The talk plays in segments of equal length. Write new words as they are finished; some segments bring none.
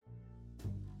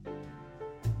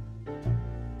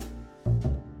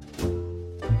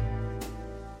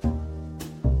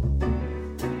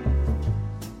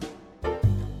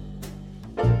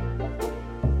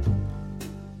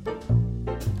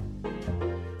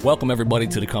Welcome everybody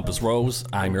to the Compass Rose.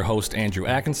 I'm your host, Andrew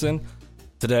Atkinson.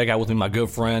 Today I got with me my good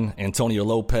friend, Antonio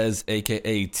Lopez,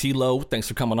 aka Teelow. Thanks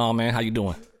for coming on, man. How you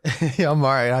doing? Yeah, I'm all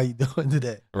right. How you doing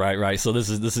today? Right. So this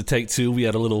is take two. We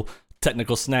had a little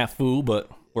technical snafu,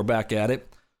 but we're back at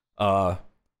it.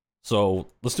 So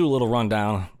let's do a little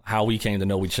rundown how we came to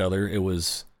know each other. It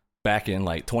was back in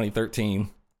like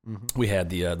 2013. Mm-hmm. We had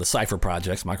the Cypher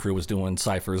projects. My crew was doing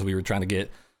ciphers. We were trying to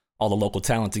get all the local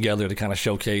talent together to kind of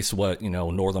showcase what,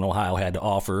 Northern Ohio had to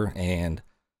offer. And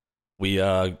we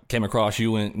came across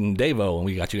you and Davo, and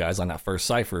we got you guys on that first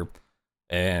cipher.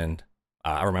 And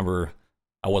I remember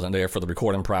I wasn't there for the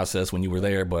recording process when you were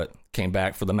there, but came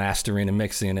back for the mastering and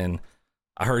mixing. And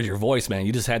I heard your voice, man.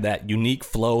 You just had that unique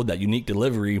flow, that unique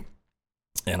delivery.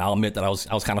 And I'll admit that I was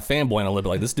kind of fanboying a little bit,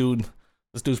 like this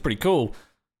dude's pretty cool.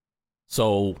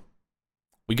 So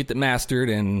we get it mastered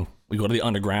and we go to the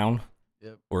underground.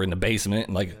 Yep. Or in the basement,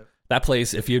 and that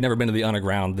place. If you've never been to the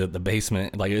underground, the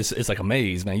basement, like it's like a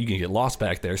maze, man. You can get lost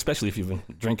back there, especially if you've been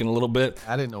drinking a little bit.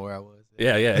 I didn't know where I was.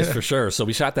 Yeah, it's for sure. So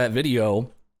we shot that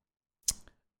video,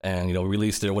 and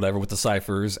released it or whatever with the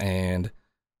ciphers, and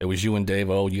it was you and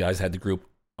Davo. You guys had the group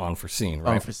Unforeseen,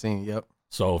 right? Unforeseen, yep.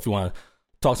 So if you want to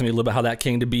talk to me a little bit how that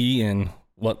came to be and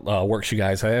what works you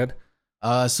guys had.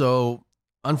 So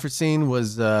Unforeseen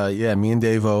was me and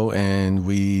Davo, and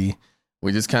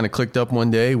we just kind of clicked up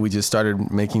one day. We just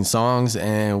started making songs,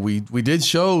 and we did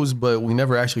shows, but we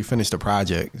never actually finished a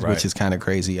project, right, which is kind of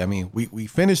crazy. I mean, we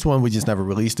finished one, we just never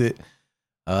released it.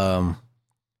 Then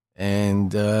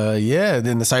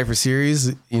the Cypher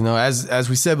series, as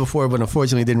we said before, but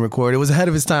unfortunately didn't record. It was ahead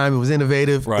of its time. It was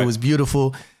innovative. Right. It was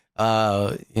beautiful.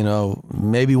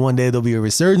 Maybe one day there'll be a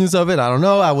resurgence of it. I don't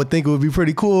know. I would think it would be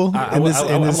pretty cool. I would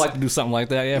like to do something like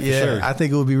that. Yeah, for sure. I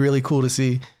think it would be really cool to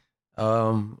see.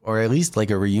 Or at least like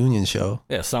a reunion show.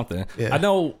 Yeah, something. Yeah. I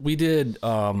know we did.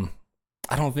 I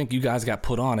don't think you guys got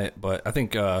put on it, but I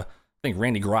think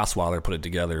Randy Grossweiler put it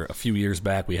together a few years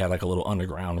back. We had like a little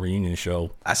underground reunion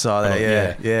show. I saw that.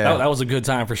 Yeah. That was a good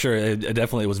time for sure. It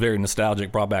definitely was very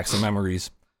nostalgic. Brought back some memories.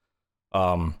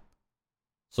 So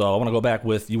I want to go back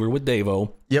with you were with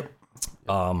Davo. Yep.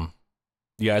 You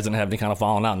guys didn't have any kind of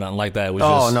falling out, nothing like that. It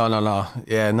was no.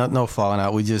 Yeah, no falling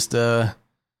out. We just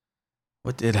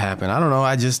what did happen? I don't know.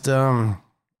 I just when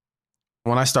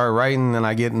I start writing and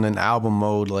I get in an album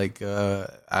mode, like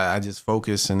I just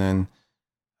focus, and then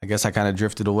I guess I kind of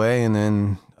drifted away, and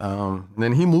then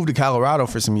he moved to Colorado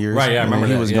for some years. Right, yeah, I remember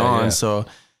he that. was gone. Yeah. So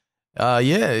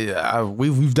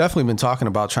we've definitely been talking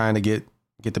about trying to get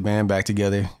the band back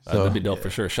together. So that'd be dope for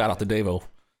sure. Shout out to Davo.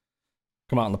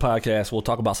 Come out on the podcast. We'll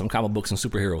talk about some comic books and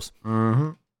superheroes.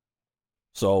 Mm-hmm.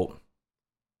 So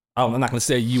I'm not going to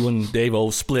say you and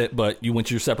Davo split, but you went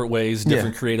your separate ways,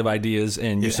 different creative ideas,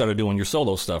 and you started doing your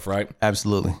solo stuff, right?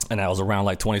 Absolutely. And that was around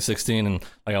like 2016, and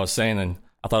like I was saying, and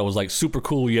I thought it was like super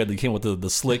cool. You came with the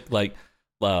slick, like,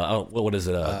 what is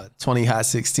it? 20 Hot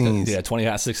 16s. Yeah, 20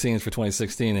 Hot 16s for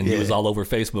 2016, and it was all over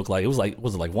Facebook. Like,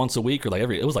 was it like once a week or like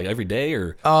every day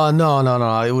or?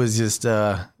 No.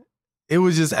 It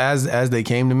was just as they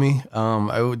came to me.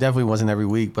 It definitely wasn't every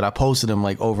week, but I posted them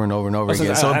like over and over and over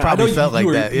again. So it probably felt like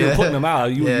that. You were putting them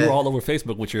out. You were all over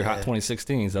Facebook with your Hot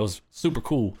 2016s. That was super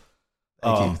cool.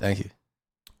 Thank you.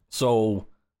 So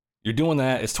you're doing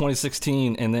that. It's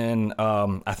 2016, and then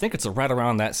I think it's right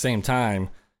around that same time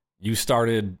you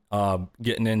started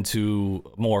getting into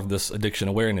more of this addiction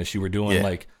awareness. You were doing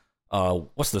like.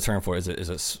 What's the term for it? Is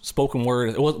it spoken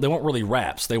word? They weren't really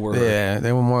raps. They were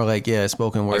more like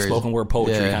spoken word, like spoken word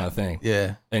poetry kind of thing.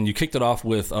 Yeah. And you kicked it off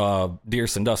with Dear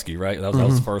Sandusky, right? That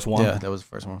was the first one. Yeah, that was the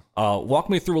first one. Walk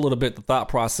me through a little bit the thought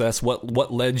process.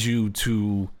 What led you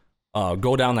to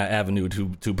go down that avenue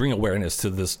to bring awareness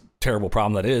to this terrible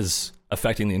problem that is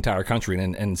affecting the entire country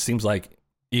and seems like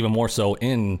even more so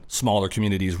in smaller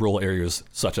communities, rural areas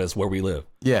such as where we live.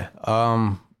 Yeah.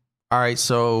 All right,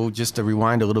 so just to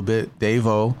rewind a little bit,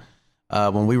 Davo,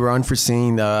 when we were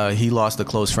Unforeseen, he lost a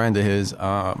close friend of his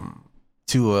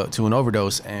to an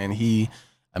overdose, and he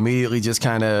immediately just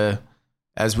kind of,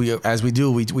 as we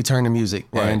do, we turn to music,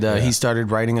 right, he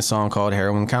started writing a song called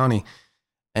Heroin County,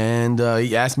 and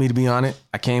he asked me to be on it.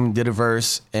 I came, did a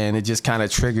verse, and it just kind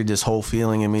of triggered this whole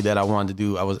feeling in me that I wanted to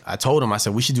do. I told him, I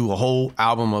said, we should do a whole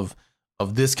album of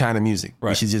this kind of music. Right.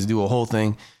 We should just do a whole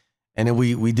thing. And then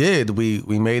we did. We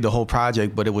made the whole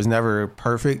project, but it was never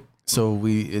perfect, so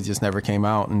it just never came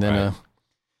out. And then and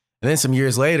then some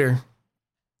years later,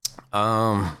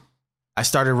 I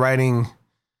started writing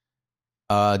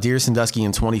Dear Sandusky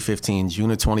in 2015,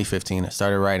 June of 2015. I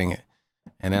started writing it,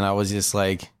 and then I was just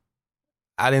like,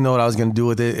 I didn't know what I was gonna do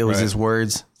with it. It was Right. just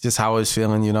words, just how I was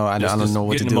feeling. You know, I don't know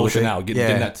what to do with it. Out,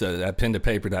 getting that pen to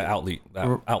paper, that outreach.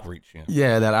 You know?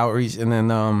 Yeah, that outreach, and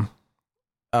then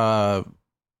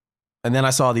I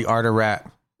saw the Art of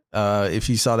Rap. If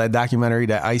you saw that documentary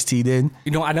that Ice-T did,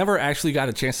 You know, I never actually got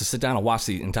a chance to sit down and watch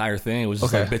the entire thing. It was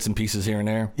just like bits and pieces here and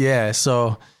there. yeah.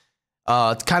 So,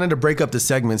 kind of to break up the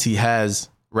segments, he has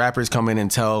rappers come in and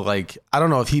tell, like, I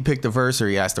don't know if he picked the verse or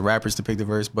he asked the rappers to pick the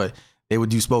verse, but they would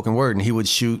do spoken word and he would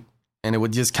shoot, and it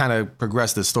would just kind of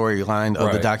progress the storyline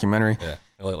of the documentary. Yeah,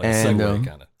 like a segue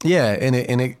kind of. Yeah, and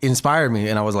it inspired me,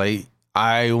 and I was like,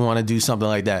 I want to do something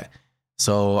like that.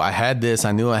 So I had this,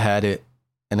 I knew I had it,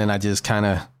 and then I just kind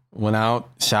of went out,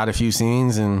 shot a few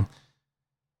scenes, and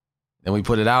then we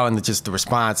put it out, and just the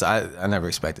response, I never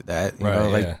expected that. You know,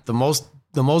 like the most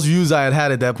views I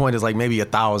had at that point is like maybe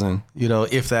 1,000, you know,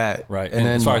 if that. Right. And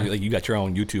then, as far as like, you got your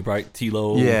own YouTube, right?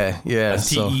 Teelow. Yeah.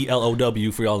 That's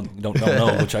Teelow for y'all don't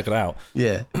know. Go check it out.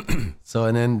 Yeah. So,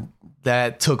 and then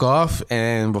that took off,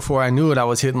 and before I knew it, I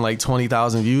was hitting like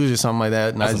 20,000 views or something like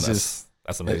that. And that's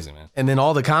amazing, man. And then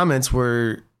all the comments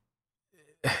were,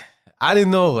 I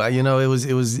didn't know, you know, it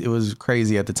was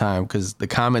crazy at the time, because the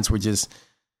comments were just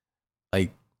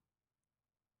like,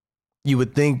 you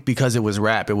would think because it was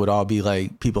rap, it would all be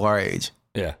like people our age.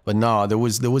 Yeah. But no, there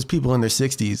was people in their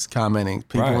 60s commenting.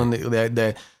 People in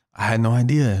that I had no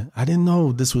idea. I didn't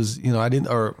know this was, you know, I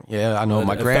know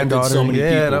my granddaughter. So many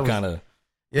people kind of.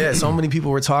 Yeah, so many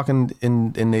people were talking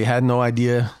and they had no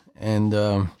idea, and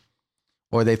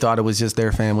or they thought it was just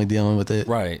their family dealing with it.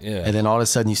 Right, yeah. And then all of a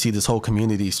sudden you see this whole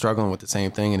community struggling with the same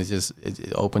thing, and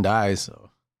it opened eyes. So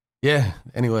yeah,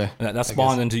 anyway. And that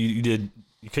spawned into you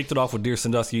kicked it off with Dear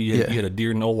Sandusky. You had a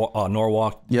Dear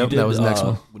Norwalk. Yep, that was the next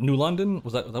one. New London?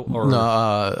 Was that or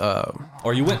no?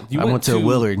 Or you went? I went to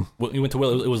Willard. You went to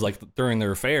Willard. It was like during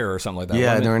their fair or something like that.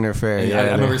 Yeah, during their fair. Yeah,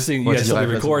 I remember seeing you had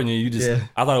somebody recording you. You just,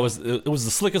 I thought it was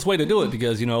the slickest way to do it,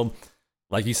 because, you know,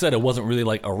 like you said, it wasn't really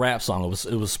like a rap song.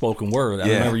 It was spoken word. I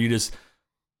remember you just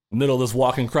middle of this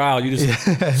walking crowd. You just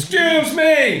excuse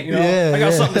me. You know, I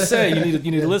got something to say. You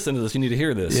need to listen to this. You need to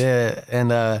hear this. Yeah,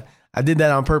 and I did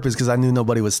that on purpose because I knew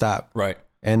nobody would stop. Right.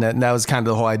 And that was kind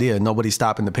of the whole idea. Nobody's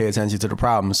stopping to pay attention to the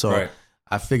problem. So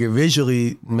I figured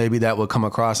visually maybe that would come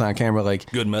across on camera like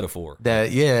good metaphor. That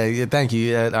thank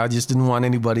you. I just didn't want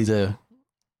anybody to.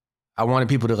 I wanted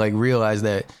people to like realize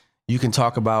that you can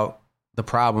talk about the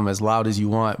problem as loud as you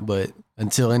want, but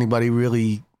until anybody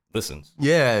really listens,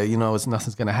 you know,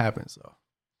 nothing's gonna happen. So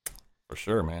for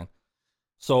sure, man.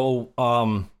 So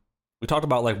we talked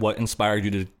about like what inspired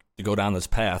you to go down this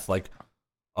path. Like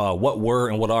what were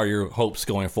and what are your hopes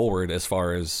going forward as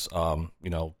far as you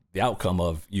know, the outcome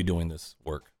of you doing this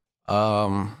work?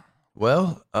 So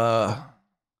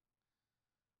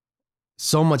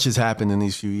much has happened in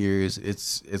these few years.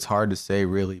 It's hard to say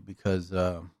really, because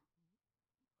there's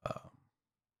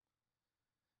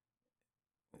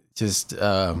just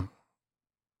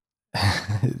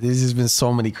been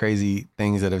so many crazy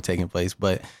things that have taken place.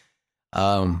 But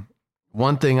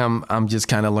one thing I'm just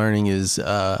kind of learning is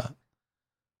like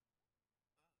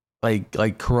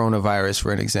coronavirus,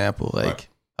 for an example, like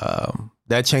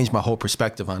that changed my whole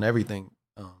perspective on everything.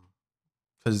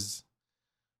 Because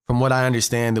from what I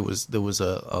understand, there was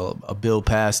a bill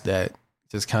passed that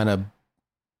just kind of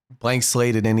blank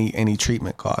slated any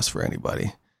treatment costs for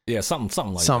anybody. Yeah,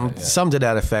 something like something that. Yeah. Something to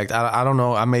that effect. I don't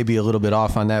know. I may be a little bit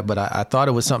off on that, but I thought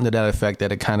it was something to that effect,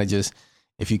 that it kind of just,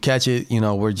 if you catch it, you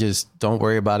know, don't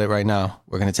worry about it right now.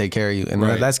 We're going to take care of you. And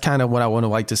that's kind of what I want to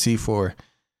like to see for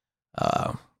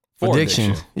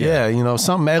addiction. Yeah, you know,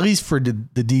 something at least for the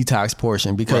detox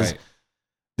portion, because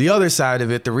the other side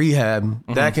of it, the rehab,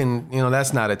 that can, you know,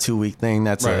 that's not a 2-week thing.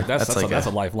 That's a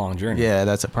lifelong journey. Yeah,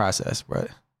 that's a process, right?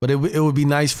 But it would be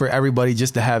nice for everybody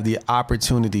just to have the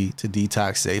opportunity to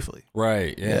detox safely.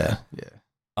 Right. Yeah.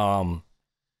 Jumping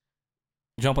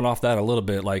off that a little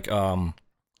bit, like,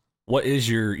 what is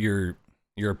your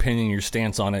opinion, your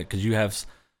stance on it? Because you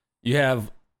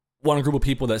have one group of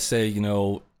people that say, you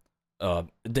know,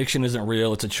 addiction isn't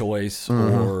real, it's a choice,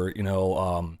 or, you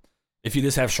know, if you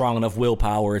just have strong enough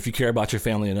willpower, if you care about your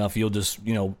family enough, you'll just,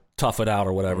 you know, tough it out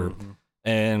or whatever.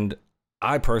 And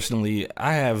I personally,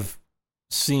 I have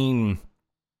seen,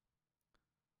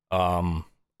 I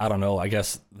don't know, I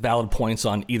guess valid points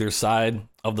on either side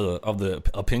of the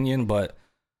opinion, but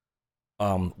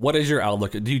what is your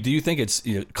outlook? Do you think it's,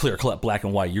 you know, clear cut, black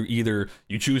and white? You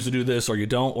choose to do this or you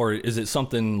don't, or is it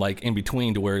something like in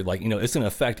between, to where, like, you know, it's going to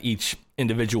affect each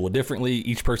individual differently?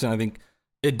 Each person, I think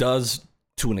it does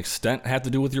to an extent have to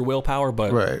do with your willpower,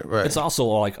 but it's also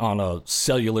like on a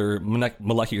cellular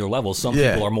molecular level. Some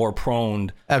people are more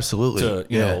prone absolutely to,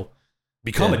 you know,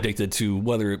 become addicted to,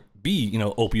 whether it be, you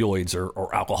know, opioids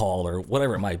or alcohol or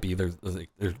whatever it might be. There's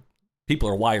people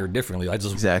are wired differently. I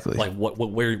just exactly like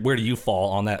where do you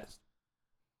fall on that?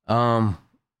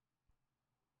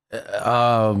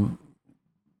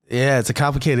 Yeah, it's a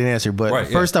complicated answer, but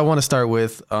first I want to start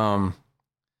with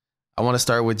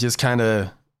just kind of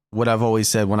what I've always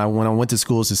said when I went to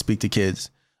schools to speak to kids.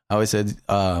 I always said,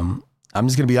 I'm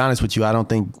just going to be honest with you. I don't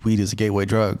think weed is a gateway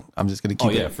drug. I'm just going to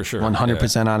keep it for sure.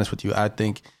 100% honest with you. I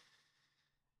think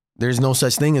there's no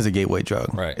such thing as a gateway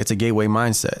drug. Right. It's a gateway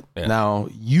mindset. Yeah. Now,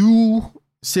 you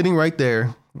sitting right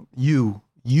there, you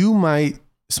might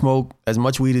smoke as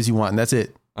much weed as you want, and that's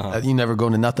it. You never go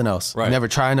to nothing else. Right. You never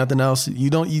try nothing else. You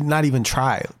not even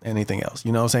try anything else.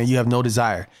 You know what I'm saying? You have no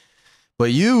desire.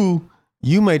 But you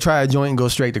may try a joint and go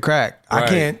straight to crack. Right. I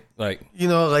can't. Like, you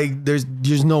know, like there's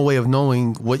no way of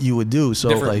knowing what you would do. So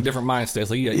different mind states.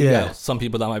 Like you got some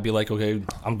people that might be like, okay,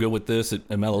 I'm good with this. It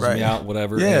mellows me out,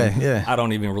 whatever. Yeah. I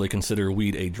don't even really consider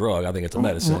weed a drug. I think it's a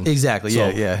medicine. Exactly. So,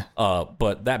 yeah.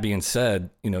 But that being said,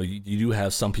 you know, you do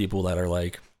have some people that are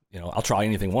like, you know, I'll try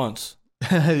anything once.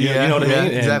 You know what I mean?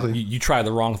 And exactly. You try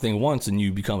the wrong thing once and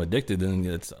you become addicted, and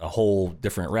it's a whole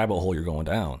different rabbit hole you're going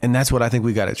down. And that's what I think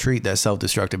we got to treat, that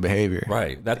self-destructive behavior.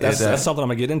 Right. That's something I'm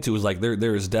gonna get into. Is like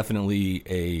there is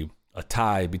definitely a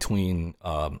tie between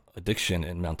addiction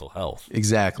and mental health.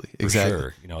 Exactly.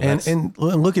 Sure. You know, and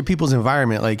look at people's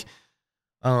environment. Like,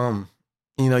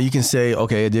 you know, you can say,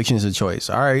 okay, addiction is a choice.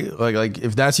 All right. Like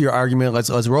if that's your argument,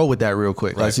 let's roll with that real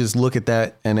quick. Right. Let's just look at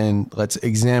that and then let's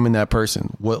examine that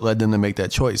person. What led them to make that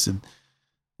choice? And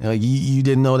you know, you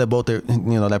didn't know that both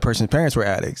that person's parents were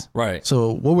addicts. Right.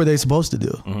 So what were they supposed to do?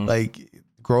 Mm-hmm. Like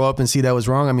grow up and see that was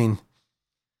wrong? I mean,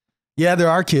 yeah, there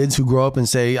are kids who grow up and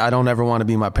say, I don't ever want to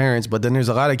be my parents. But then there's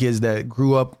a lot of kids that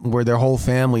grew up where their whole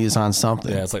family is on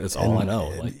something. Yeah, it's like, that's all I know.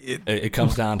 Like it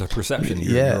comes down to perception,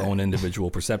 your own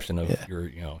individual perception of your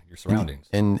surroundings.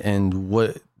 And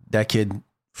what that kid,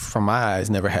 from my eyes,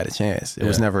 never had a chance. It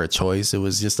was never a choice. It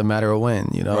was just a matter of when,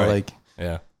 you know,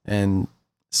 And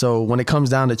so when it comes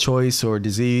down to choice or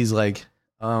disease, like,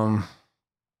 you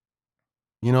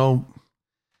know,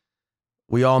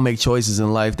 we all make choices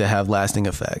in life that have lasting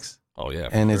effects. Oh yeah.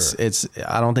 And it's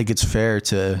I don't think it's fair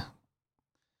to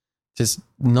just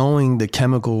knowing the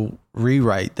chemical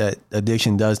rewrite that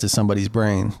addiction does to somebody's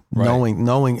brain,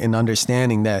 knowing and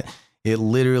understanding that it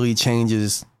literally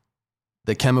changes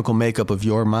the chemical makeup of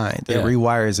your mind. It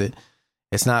rewires it.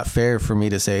 It's not fair for me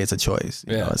to say it's a choice.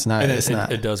 You know, it's not. And it's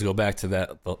not. It does go back to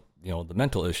that, you know, the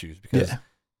mental issues, because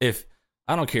if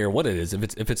I don't care what it is,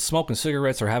 if it's smoking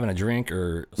cigarettes or having a drink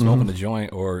or smoking a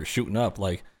joint or shooting up,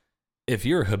 like if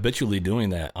you're habitually doing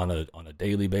that on a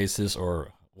daily basis or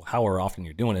however often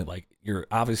you're doing it, like you're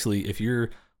obviously, if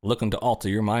you're looking to alter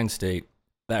your mind state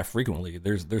that frequently,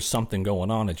 there's something going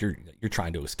on that you're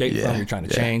trying to escape from, you're trying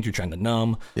to change, you're trying to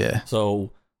numb. Yeah.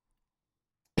 So,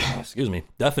 excuse me,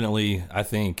 definitely, I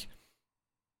think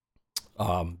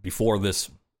before this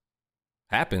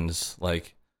happens,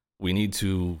 like we need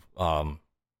to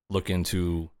look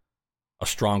into a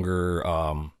stronger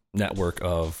network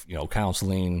of, you know,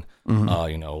 counseling,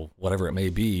 you know, whatever it may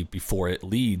be, before it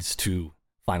leads to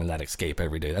finding that escape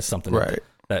every day. That's something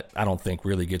that I don't think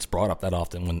really gets brought up that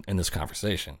often when in this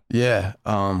conversation. Yeah.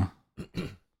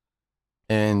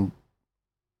 And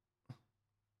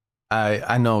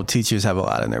I know teachers have a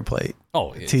lot on their plate.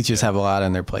 Oh, teachers have a lot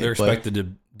on their plate. They're expected to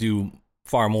do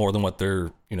far more than what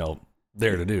they're, you know,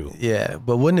 there to do. Yeah.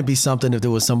 But wouldn't it be something if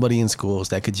there was somebody in schools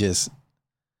that could just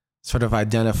sort of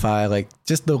identify like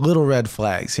just the little red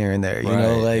flags here and there, you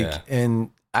know, like, and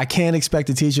I can't expect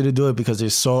a teacher to do it because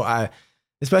there's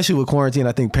especially with quarantine,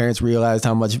 I think parents realized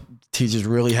how much teachers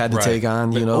really had to take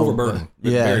on, you know. Overburdened.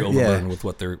 Very overburdened with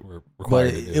what they're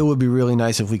required to do. It would be really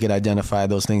nice if we could identify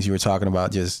those things you were talking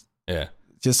about, just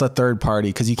a third party,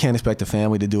 because you can't expect a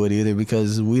family to do it either,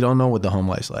 because we don't know what the home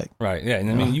life's like. Right. Yeah.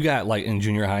 And I mean, you got like in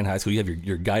junior high and high school, you have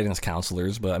your guidance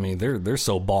counselors, but I mean, they're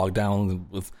so bogged down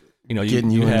with, you know,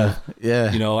 you have,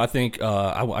 you know, I think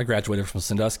I graduated from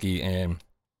Sandusky, and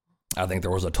I think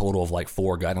there was a total of like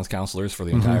 4 guidance counselors for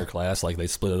the entire class. Like they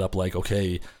split it up like,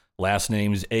 okay, last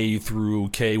names A through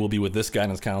K will be with this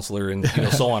guidance counselor, and you know,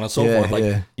 so on and so forth.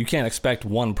 Like you can't expect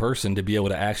one person to be able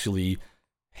to actually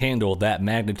handle that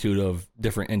magnitude of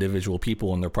different individual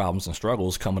people and their problems and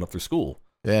struggles coming up through school.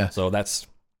 Yeah. So that's,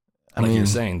 like you're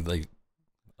saying, like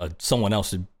someone else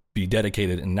should be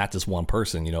dedicated, and not just one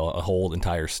person, you know, a whole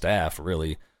entire staff,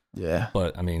 really. Yeah.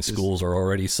 But I mean, schools are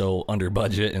already so under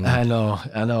budget, and I know.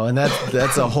 And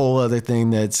that's a whole other thing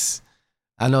that's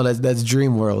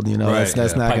dream world, you know.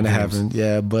 That's not going to happen.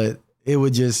 Yeah, but it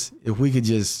would just, if we could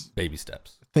just baby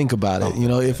steps think about it, you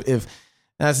know, if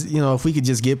That's, if we could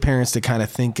just get parents to kind of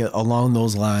think along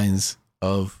those lines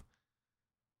of,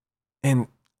 and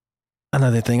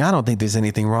another thing, I don't think there's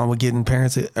anything wrong with getting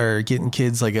parents or getting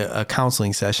kids like a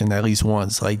counseling session at least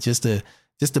once, like just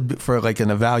for like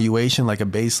an evaluation, like a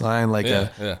baseline, like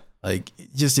like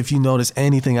just if you notice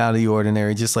anything out of the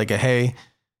ordinary, just like hey,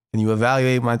 can you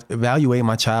evaluate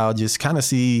my child, just kind of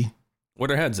see where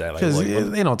their head's at, because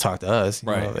they don't talk to us,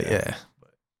 right? Yeah.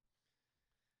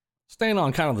 Staying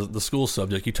on kind of the school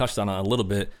subject, you touched on it a little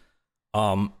bit.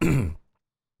 I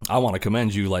want to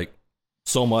commend you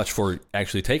so much for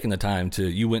actually taking the time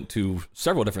you went to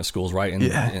several different schools, right? And,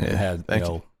 and had,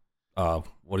 what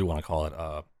do you want to call it?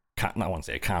 Not want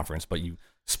to say a conference, but you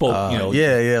spoke,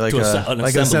 like an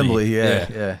assembly.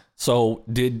 Yeah. So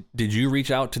did you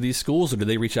reach out to these schools or did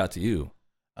they reach out to you?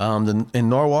 In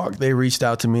Norwalk, they reached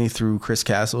out to me through Chris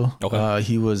Castle. Okay.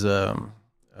 He was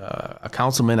a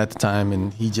councilman at the time,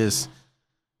 and he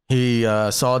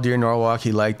saw Dear Norwalk,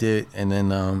 he liked it, and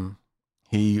then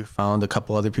he found a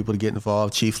couple other people to get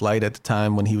involved. Chief Light at the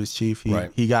time, when he was chief,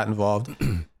 he got involved,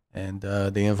 and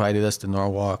they invited us to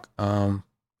Norwalk.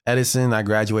 Edison, I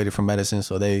graduated from Edison,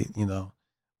 so they,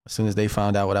 as soon as they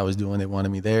found out what I was doing, they wanted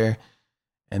me there.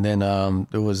 And then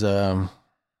there was I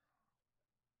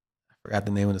forgot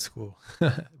the name of the school,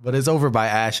 but it's over by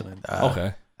Ashland.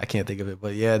 Okay, I can't think of it,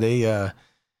 but yeah,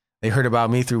 they heard about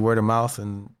me through word of mouth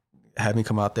and had me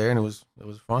come out there, and it was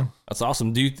fun. That's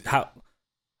awesome.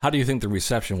 How do you think the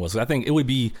reception was? I think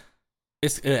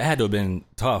it had to have been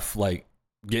tough,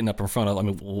 getting up in front of. I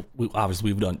mean,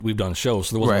 obviously we've done shows,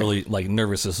 so there wasn't really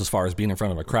nervousness as far as being in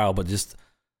front of a crowd, but just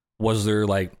was there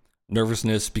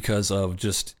nervousness because of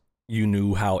just you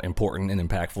knew how important and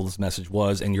impactful this message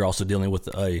was, and you're also dealing with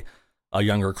a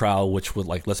younger crowd, which would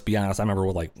let's be honest. I remember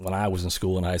when I was in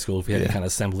school, in high school, if we had any kind of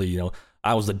assembly,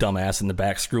 I was the dumbass in the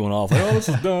back screwing off. Oh, this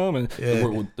is dumb.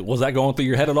 And was that going through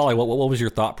your head at all? What was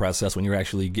your thought process when you were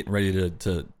actually getting ready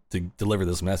to deliver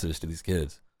this message to these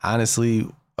kids? Honestly,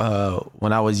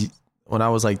 when I was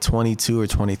 22 or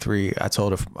 23, I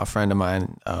told a friend of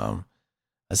mine,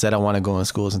 I said I want to go in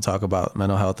schools and talk about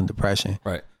mental health and depression.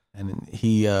 Right. And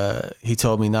he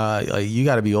told me, nah, you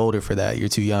got to be older for that. You're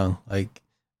too young.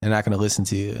 They're not going to listen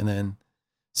to you. And then,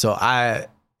 so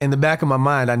in the back of my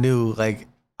mind, I knew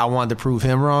I wanted to prove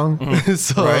him wrong. Mm-hmm.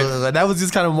 So that was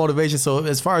just kind of motivation. So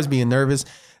as far as being nervous,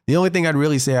 the only thing I'd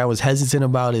really say I was hesitant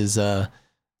about is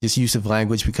just use of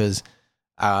language, because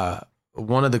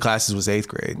one of the classes was 8th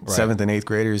grade, 7th and 8th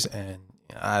graders, and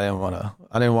I didn't want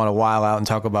to wild out and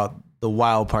talk about the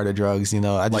wild part of drugs.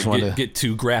 I just want to get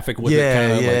too graphic with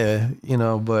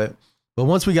it. But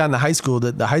once we got into high school,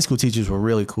 the high school teachers were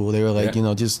really cool. They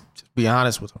were just be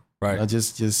honest with them. Right.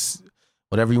 Just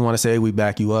whatever you want to say, we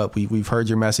back you up. We've heard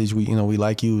your message. We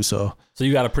like you. So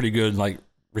you got a pretty good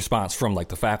response from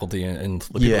the faculty and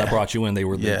the people that brought you in. They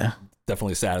were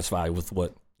definitely satisfied with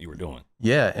what you were doing.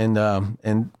 Yeah.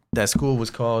 And that school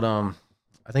was called,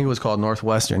 I think it was called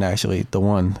Northwestern, actually, the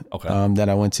one that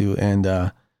I went to.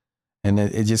 And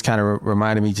it just kind of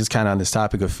reminded me just kind of on this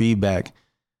topic of feedback.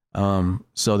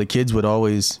 So the kids would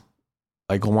always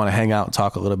want to hang out and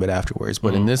talk a little bit afterwards.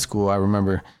 But in this school, I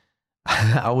remember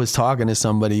I was talking to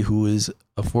somebody who was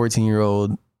a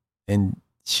 14-year-old, and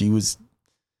she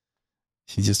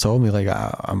just told me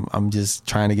I'm just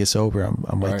trying to get sober.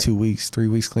 I'm 2 weeks, 3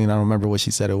 weeks clean. I don't remember what she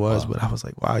said it was, but I was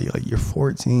like, wow, you're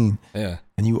 14. Yeah.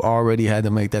 And you already had to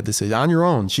make that decision on your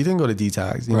own. She didn't go to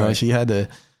detox. You know, she had to.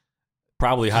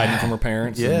 Probably hiding from her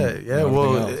parents. Yeah.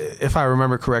 Well, if I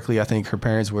remember correctly, I think her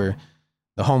parents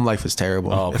the home life was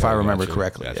terrible. Oh, okay, if I remember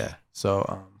correctly. Gotcha. Yeah.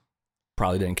 So,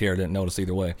 probably didn't care, didn't notice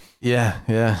either way. Yeah.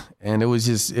 And it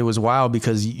was wild,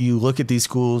 because you look at these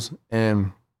schools,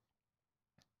 and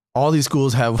all these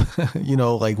schools have,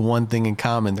 one thing in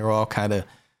common. They're all kind of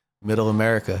middle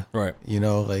America. Right.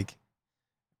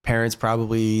 Parents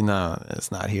probably, no,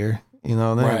 it's not here.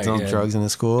 There's no drugs in the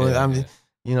school.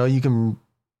 You can,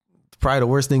 probably the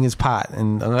worst thing is pot.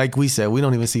 And like we said, we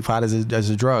don't even see pot as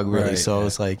a drug, really. Right, so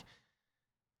it's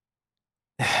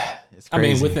it's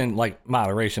crazy. Within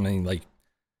moderation,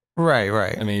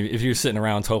 Right. I mean, if you're sitting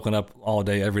around toking up all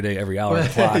day, every hour on the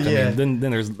clock, then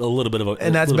there's a little bit of a,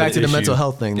 and that's back to the mental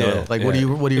health thing, though. What are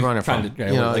you running from? What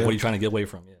are you trying to get away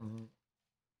from? Yeah. Mm-hmm.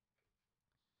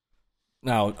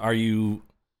 Now,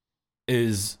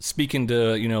 is speaking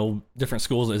to different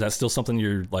schools, is that still something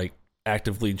you're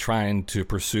actively trying to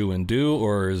pursue and do,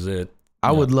 or is it?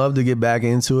 I would love to get back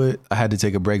into it. I had to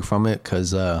take a break from it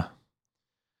because there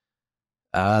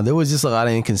was just a lot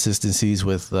of inconsistencies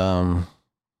with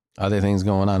other things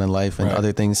going on in life and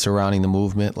other things surrounding the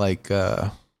movement.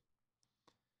 I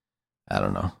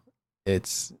don't know.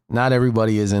 It's not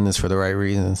everybody is in this for the right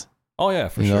reasons. Oh yeah,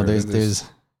 for You sure. know,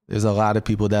 there's a lot of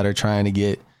people that are trying to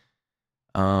get,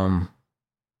 because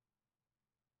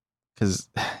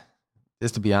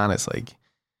just to be honest, like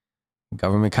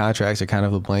government contracts are kind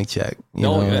of a blank check. You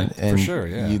know, yeah, and for sure.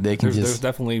 Yeah, they can there's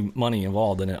definitely money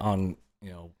involved in it on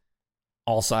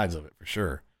all sides of it for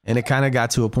sure. And it kind of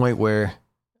got to a point where,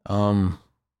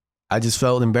 I just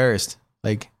felt embarrassed.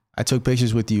 Like I took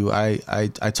pictures with you. I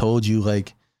told you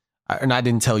like, and I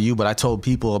didn't tell you, but I told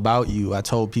people about you. I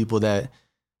told people that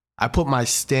I put my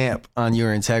stamp on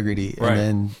your integrity, Right.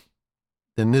 and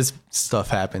then this stuff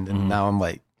happened, and now I'm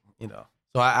like,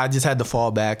 so I just had to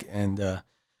fall back, and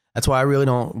that's why I really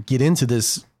don't get into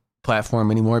this platform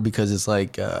anymore, because it's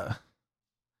like, because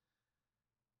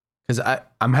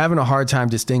I'm having a hard time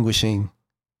distinguishing,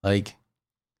 like,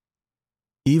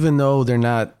 even though they're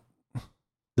not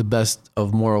the best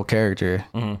of moral character,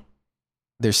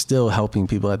 they're still helping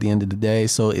people at the end of the day.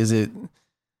 So is it,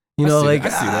 I see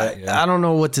that, yeah. I don't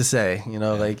know what to say,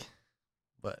 like,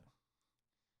 but.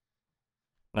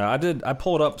 Now I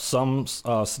pulled up some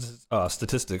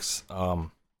statistics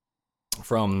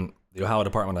from the Ohio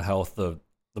Department of Health. The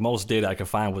most data I could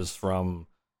find was from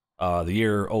the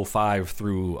year 2005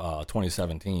 through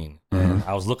 2017. And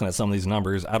I was looking at some of these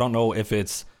numbers. I don't know if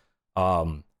it's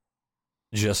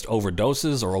just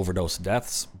overdoses or overdose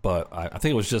deaths, but I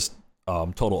think it was just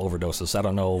total overdoses. I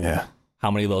don't know how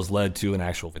many of those led to an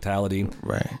actual fatality.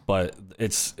 Right. But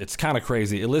it's kind of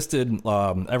crazy. It listed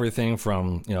everything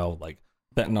from, like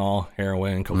fentanyl,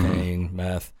 heroin, cocaine,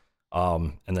 meth,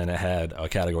 and then it had a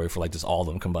category for like just all of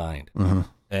them combined.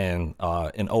 And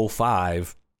in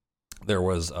 2005, there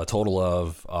was a total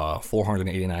of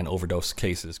 489 overdose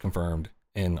cases confirmed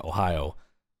in Ohio.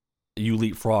 You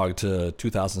leapfrog to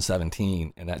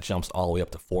 2017, and that jumps all the way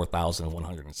up to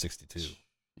 4,162.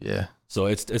 Yeah. So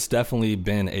it's definitely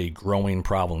been a growing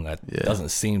problem that doesn't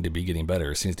seem to be getting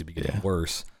better. It seems to be getting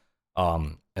worse.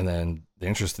 And then the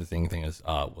interesting thing is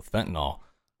with fentanyl,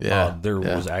 there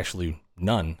was actually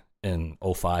none in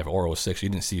 2005 or 2006. You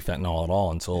didn't see fentanyl at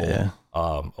all until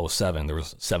 2007. There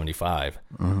was 75,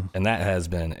 and that has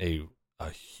been a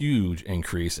huge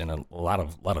increase, and a lot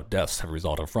of deaths have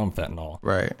resulted from fentanyl.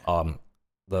 Right.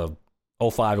 The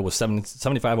 2005 it was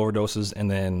 75 overdoses, and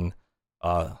then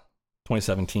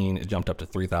 2017 it jumped up to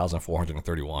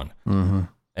 3,431.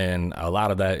 And a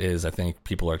lot of that is, I think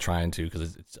people are trying to,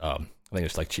 because it's I think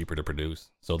it's like cheaper to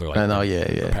produce, so they're like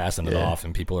they're passing it off,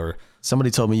 and people are. Somebody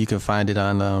told me you can find it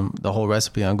on the whole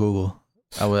recipe on Google.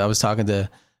 I was talking to,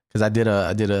 because I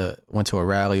went to a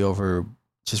rally over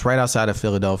just right outside of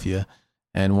Philadelphia,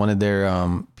 and one of their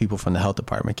people from the health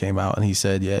department came out, and he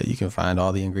said, you can find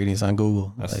all the ingredients on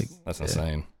Google. That's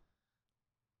insane.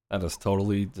 That is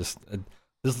totally just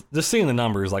seeing the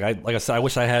numbers. Like I said, I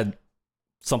wish I had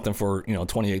something for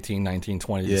 2018, 19,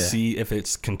 20 to see if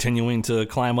it's continuing to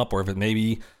climb up, or if it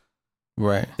maybe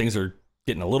things are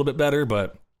getting a little bit better.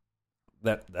 But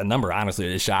that number,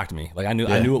 honestly, it shocked me. Like I knew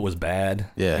it was bad.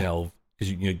 Because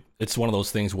it's one of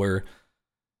those things where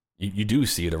you do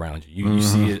see it around you. You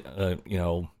see it,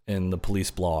 in the police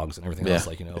blogs and everything else.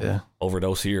 Like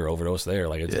overdose here, overdose there.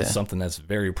 Like it's something that's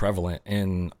very prevalent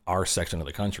in our section of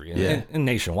the country and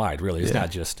nationwide. Really, it's not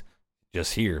just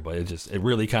here, but it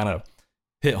really kind of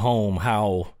hit home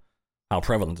how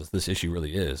prevalent this issue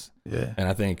really is. Yeah. And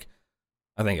I think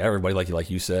everybody,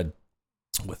 like you said,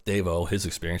 with Davo, his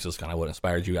experience is kind of what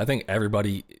inspired you. I think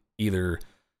everybody either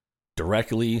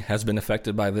directly has been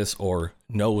affected by this or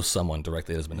knows someone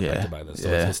directly has been affected by this. So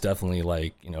it's definitely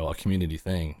like, a community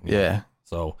thing. Yeah.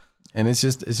 So, and it's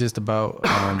just about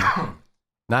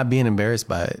not being embarrassed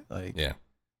by it.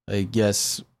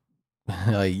 Yes,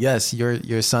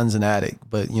 your son's an addict,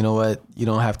 but you know what? You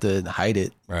don't have to hide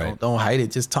it. Right. Don't hide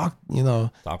it. Just talk,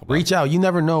 reach out. You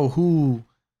never know who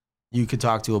you could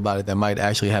talk to about it that might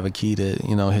actually have a key to,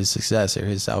 his success or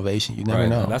his salvation. You never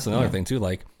know. And that's another thing too.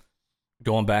 Like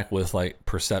going back with like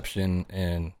perception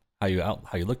and how you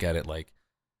look at it, like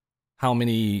how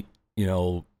many,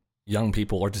 young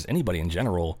people or just anybody in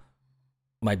general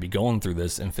might be going through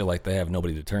this and feel like they have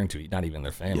nobody to turn to, not even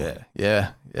their family.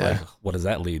 Yeah. Like, what does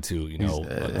that lead to?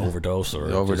 An overdose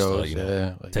or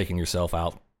just, taking yourself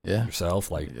out yourself.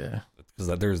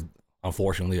 Because there's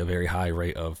unfortunately a very high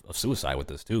rate of suicide with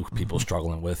this too. People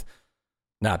struggling with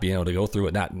not being able to go through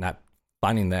it, not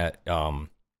finding that,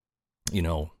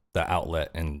 the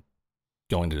outlet and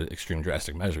going to extreme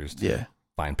drastic measures to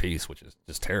find peace, which is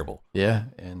just terrible. Yeah.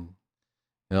 And,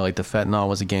 like the fentanyl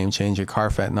was a game changer. Car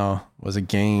fentanyl was a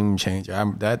game changer.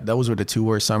 Those were the two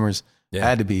worst summers. Yeah.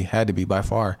 Had to be by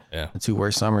far. Yeah. The two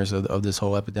worst summers of this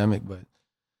whole epidemic. But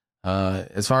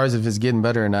as far as if it's getting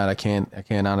better or not, I can't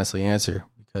honestly answer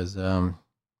because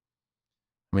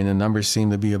I mean, the numbers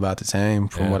seem to be about the same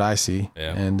from what I see.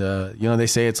 Yeah. And, they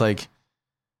say it's like,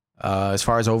 as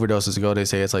far as overdoses go, they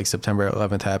say it's like September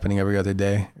 11th happening every other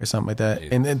day or something like that.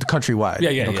 And countrywide.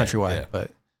 Countrywide. Yeah.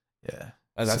 But yeah.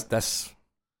 That's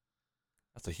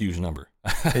a huge number.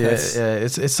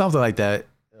 It's something like that.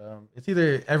 It's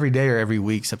either every day or every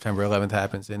week September 11th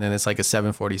happens. And then it's like a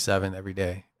 747 every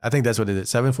day. I think that's what it is.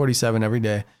 747 every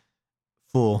day,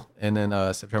 full. And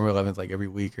then September 11th, like every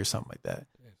week or something like that.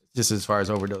 Just as far as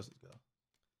overdoses go.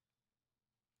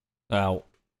 Now,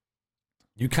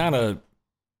 you kind of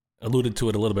alluded to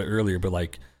it a little bit earlier, but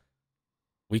like,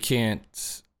 we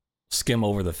can't skim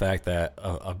over the fact that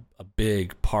a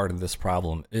big part of this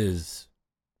problem is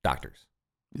doctors.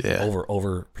 Yeah.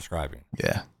 Over prescribing.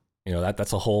 Yeah.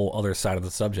 That's a whole other side of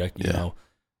the subject,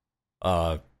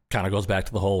 kind of goes back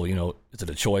to the whole, is it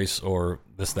a choice or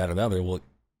this, that, or the other? Well,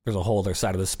 there's a whole other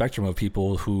side of the spectrum of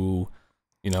people who,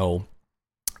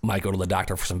 might go to the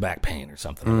doctor for some back pain or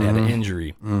something. Mm-hmm. They had an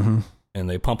injury and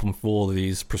they pump them full of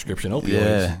these prescription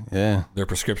opioids. Yeah. Their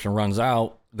prescription runs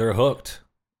out. They're hooked.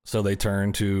 So they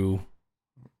turn to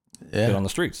get on the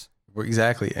streets.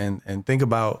 Exactly. And think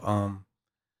about,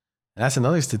 that's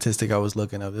another statistic I was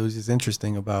looking up. It was just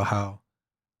interesting about how,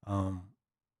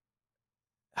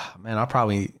 man, I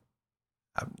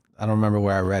don't remember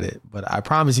where I read it, but I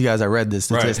promise you guys I read this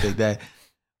statistic that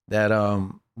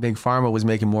Big Pharma was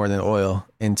making more than oil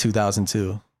in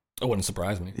 2002. It wouldn't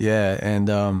surprise me. Yeah,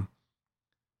 and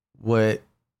what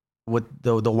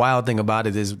the wild thing about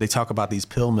it is they talk about these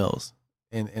pill mills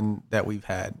in that we've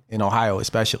had in Ohio,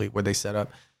 especially where they set up,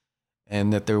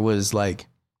 and that there was like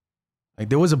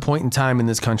there was a point in time in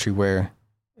this country where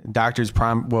doctors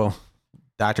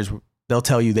they'll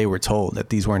tell you they were told that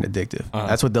these weren't addictive.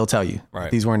 That's what they'll tell you.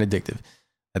 Right. These weren't addictive.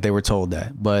 That they were told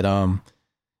that. But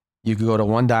you could go to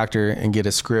one doctor and get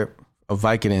a script of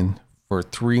Vicodin for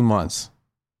 3 months.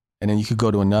 And then you could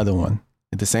go to another one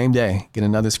at the same day, get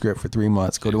another script for 3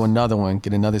 months, go to another one,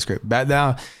 get another script. But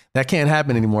now that can't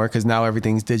happen anymore because now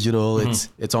everything's digital.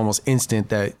 Mm-hmm. It's almost instant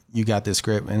that you got this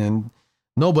script. And then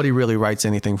nobody really writes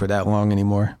anything for that long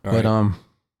anymore. Right.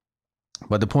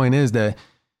 But the point is that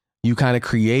you kind of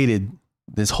created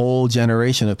this whole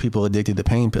generation of people addicted to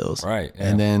pain pills. Right. Yeah.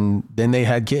 And then they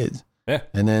had kids. Yeah.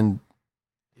 And then,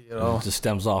 it just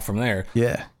stems off from there.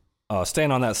 Yeah.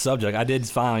 Staying on that subject, I did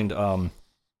find, I'm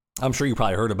sure you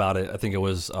probably heard about it. I think it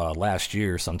was last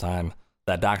year sometime,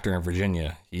 that doctor in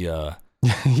Virginia, he,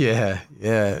 yeah.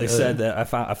 They said that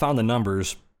I found the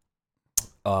numbers.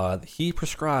 He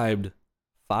prescribed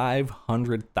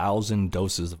 500,000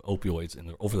 doses of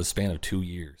opioids over the span of 2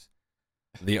 years.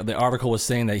 The article was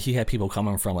saying that he had people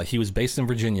coming from, like, he was based in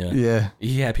Virginia. Yeah.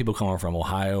 He had people coming from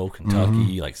Ohio,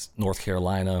 Kentucky, like North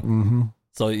Carolina. Mm-hmm.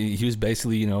 So he was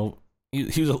basically, he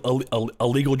was a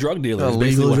legal drug dealer. How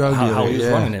he was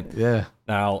running it. Yeah.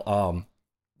 Now,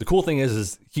 the cool thing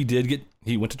is he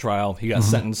went to trial. He got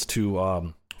sentenced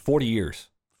to 40 years.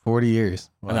 40 years.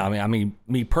 Wow. And I mean,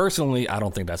 me personally, I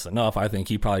don't think that's enough. I think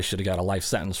he probably should have got a life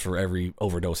sentence for every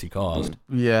overdose he caused.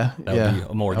 Yeah. That would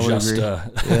be a more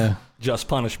just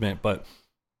punishment. But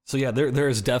so yeah, there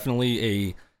is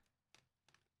definitely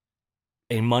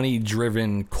a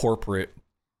money-driven corporate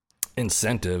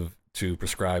incentive to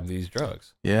prescribe these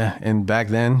drugs. Yeah, and back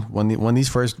then, when these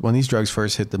drugs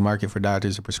first hit the market for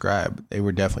doctors to prescribe, they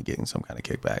were definitely getting some kind of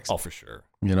kickbacks. Oh, for sure.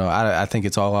 I think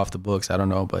it's all off the books. I don't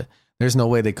know, but there's no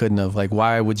way they couldn't have. Like,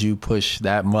 why would you push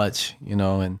that much?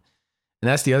 And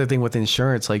that's the other thing with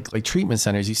insurance, like treatment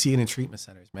centers. You see it in treatment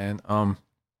centers, man.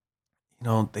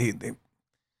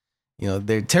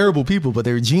 They're terrible people, but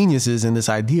they're geniuses in this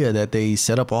idea that they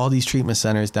set up all these treatment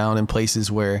centers down in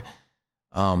places where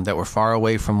that were far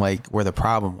away from like where the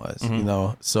problem was.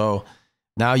 Mm-hmm. So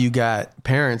now you got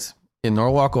parents in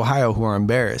Norwalk, Ohio, who are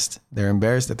embarrassed. They're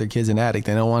embarrassed that their kid's an addict.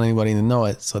 They don't want anybody to know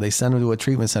it, so they send them to a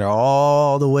treatment center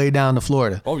all the way down to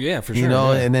Florida. Oh yeah, for sure.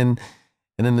 Yeah. And then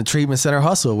the treatment center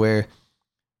hustle where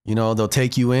they'll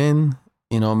take you in.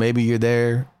 Maybe you're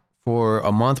there for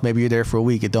a month, maybe you're there for a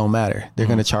week. It don't matter. They're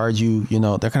going to charge you. They're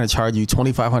going to charge you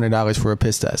 $2,500 for a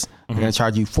piss test. They're going to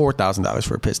charge you $4,000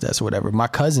 for a piss test or whatever. My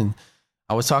cousin,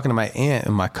 I was talking to my aunt,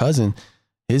 and my cousin,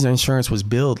 his insurance was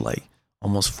billed like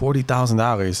almost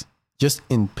 $40,000 just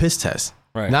in piss tests.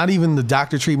 Right. Not even the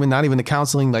doctor treatment, not even the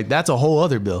counseling. Like, that's a whole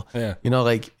other bill. Yeah.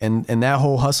 And that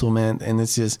whole hustle, man. And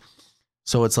it's just,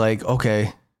 so it's like,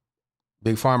 okay,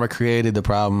 Big Pharma created the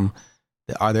problem.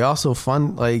 Are they also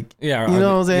fun? Like, yeah, what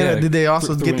I'm saying? Yeah, did they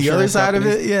also get the other side of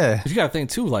it? Yeah. But you got to think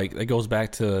too, like, it goes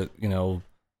back to,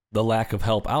 the lack of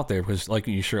help out there, because like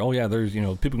you sure, oh yeah, there's,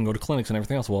 people can go to clinics and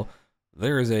everything else. Well,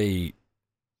 there is a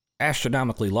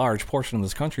astronomically large portion of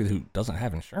this country who doesn't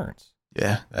have insurance.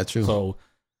 Yeah, that's true. So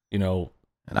you know.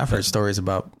 And I've heard stories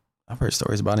about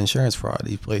insurance fraud.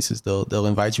 These places, they'll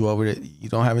invite you over. You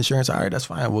don't have insurance. All right, that's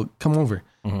fine. We'll come over.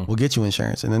 Mm-hmm. We'll get you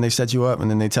insurance. And then they set you up,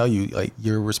 and then they tell you like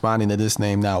you're responding to this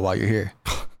name now while you're here.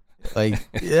 Like,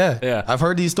 yeah. I've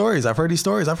heard these stories. I've heard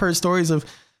stories of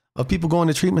people going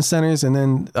to treatment centers, and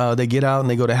then they get out and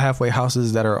they go to halfway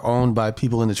houses that are owned by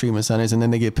people in the treatment centers, and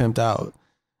then they get pimped out,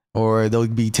 or they'll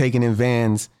be taken in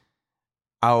vans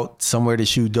out somewhere to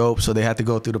shoot dope, so they have to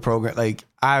go through the program. Like,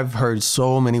 I've heard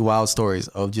so many wild stories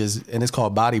of and it's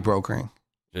called body brokering.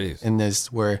 Jeez. In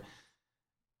this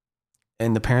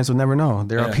and the parents would never know.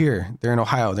 They're up here. They're in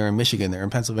Ohio. They're in Michigan. They're in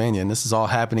Pennsylvania, and this is all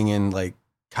happening in like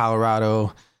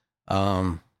Colorado.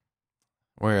 Where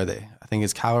are they? I think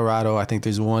it's Colorado. I think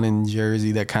there's one in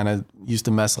Jersey that kind of used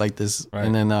to mess like this, right.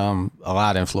 And then a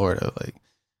lot in Florida. Like,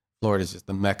 Florida's just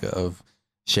the mecca of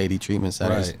shady treatment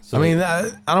centers. Right. So I mean,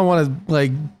 I don't want to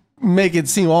like make it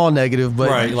seem all negative, but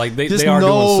right. Like they just are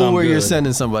know doing some where good. You're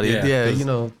sending somebody. Yeah, you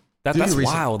know, that's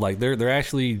wild. Like they're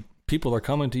actually, people are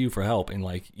coming to you for help, and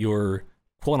like you're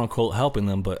quote unquote helping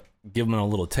them, but giving them a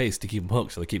little taste to keep them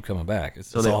hooked, so they keep coming back.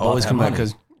 So they always come back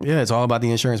because it's all about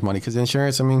the insurance money. Because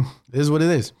insurance, I mean, it is what it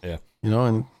is. Yeah, you know,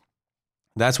 and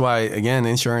that's why again,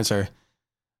 insurance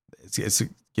it's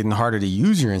getting harder to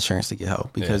use your insurance to get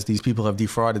help because these people have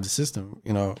defrauded the system.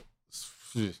 You know,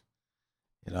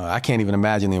 I can't even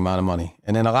imagine the amount of money.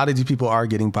 And then a lot of these people are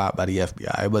getting popped by the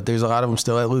FBI, but there's a lot of them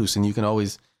still at loose, and you can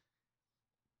always,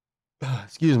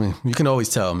 you can always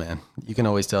tell, man. You can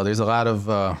always tell. There's a lot of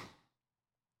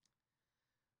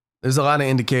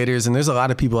indicators, and there's a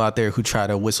lot of people out there who try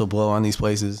to whistleblow on these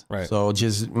places. Right. So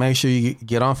just make sure you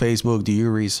get on Facebook, do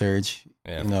your research.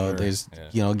 Yeah, there's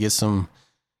get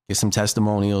some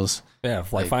testimonials. Yeah,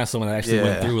 like find someone that actually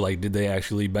went through. Like, did they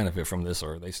actually benefit from this,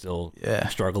 or are they still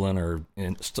struggling or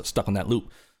stuck in that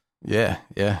loop? Yeah.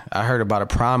 I heard about a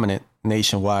prominent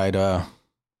nationwide kind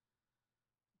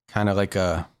of like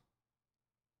a.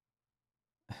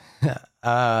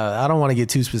 I don't want to get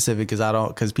too specific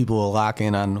because people will lock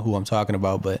in on who I'm talking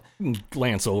about, but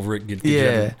glance over it, get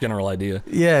a general idea.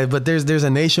 Yeah, but there's a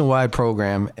nationwide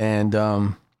program, and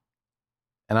I'm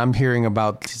hearing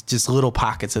about just little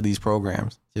pockets of these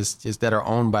programs, just that are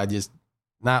owned by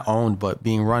not owned, but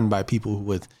being run by people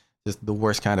with just the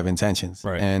worst kind of intentions.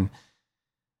 Right.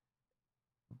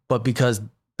 But because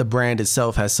the brand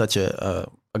itself has such a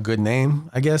good name,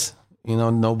 I guess,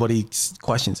 nobody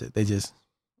questions it. They just,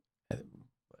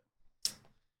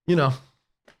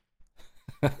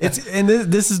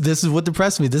 this is what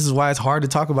depressed me. This is why it's hard to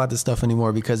talk about this stuff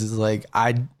anymore, because it's like,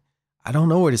 I don't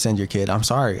know where to send your kid. I'm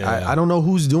sorry. Yeah. I don't know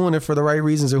who's doing it for the right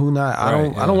reasons or who not. I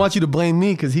don't want you to blame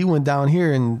me because he went down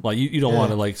here and like you don't want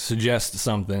to like suggest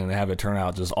something and have it turn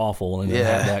out just awful and then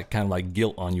have that kind of like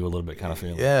guilt on you a little bit kind of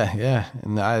feeling. Yeah.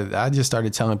 And I just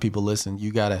started telling people, listen,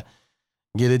 you gotta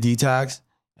get a detox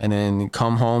and then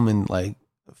come home and like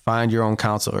find your own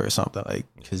counselor or something, like,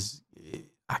 because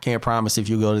I can't promise if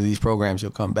you go to these programs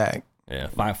you'll come back. Yeah.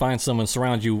 Find someone.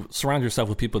 Surround yourself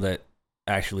with people that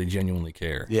actually genuinely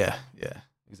care. Yeah,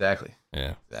 exactly.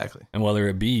 Yeah, exactly. And whether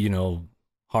it be,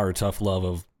 hard, tough love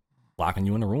of locking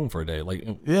you in a room for a day, like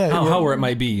however it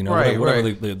might be,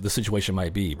 whatever the situation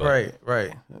might be. But.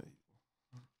 Right.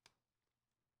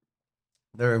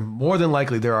 There more than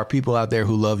likely there are people out there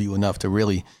who love you enough to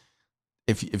really,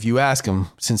 if you ask them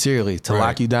sincerely to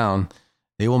lock you down,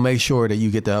 they will make sure that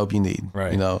you get the help you need.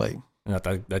 Right. And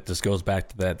that just goes back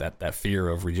to that fear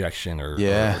of rejection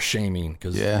or shaming.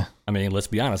 Because I mean, let's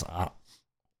be honest,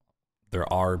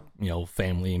 there are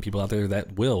family and people out there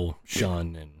that will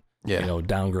shun and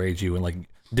downgrade you and like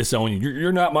disown you.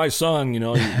 You're not my son.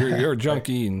 You're a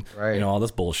junkie and all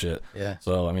this bullshit. Yeah.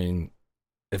 So I mean,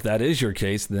 if that is your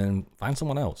case, then find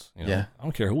someone else. I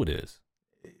don't care who it is.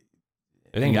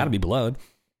 It ain't got to be blood.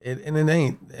 It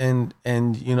ain't. And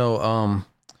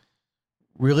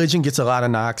religion gets a lot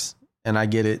of knocks. And I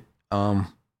get it.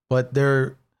 But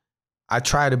I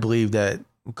try to believe that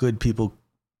good people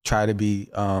try to be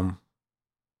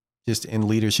just in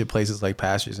leadership places like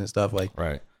pastors and stuff, like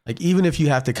even if you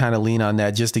have to kind of lean on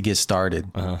that just to get started,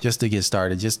 just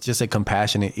a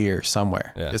compassionate ear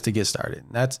somewhere, just to get started.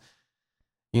 And that's,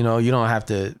 you don't have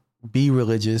to be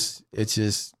religious. It's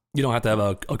just, you don't have to have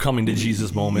a coming to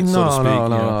Jesus moment, so to speak.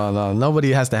 No.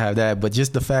 Nobody has to have that. But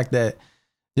just the fact that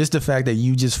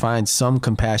you just find some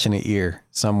compassionate ear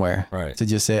somewhere to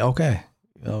just say, okay,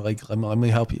 like, let me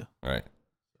help you. Right.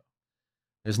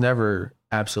 There's never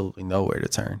absolutely nowhere to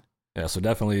turn. Yeah. So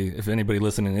definitely, if anybody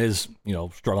listening is,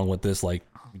 struggling with this, like,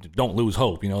 don't lose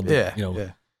hope,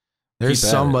 there's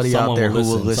somebody out there who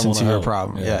will listen to your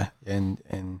problem. Yeah.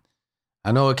 And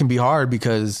I know it can be hard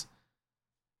because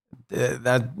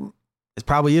that it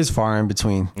probably is far in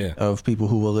between Yeah. of people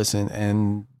who will listen,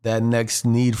 and that next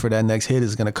need for that next hit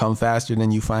is going to come faster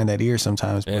than you find that ear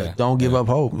sometimes. But Yeah. don't give Yeah. up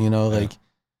hope, you know, Yeah. like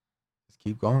just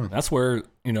keep going. That's where,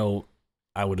 you know,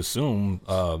 I would assume,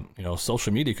 you know,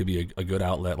 social media could be a good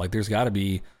outlet. Like there's got to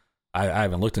be, I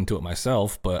haven't looked into it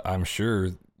myself, but I'm sure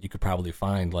you could probably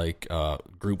find like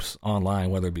groups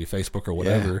online, whether it be Facebook or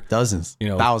whatever. Yeah, dozens, you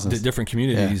know, thousands. Different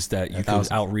communities that you thousands.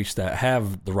 can outreach that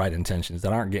have the right intentions,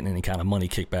 that aren't getting any kind of money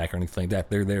kickback or anything like that.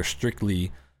 They're there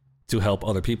strictly to help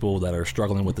other people that are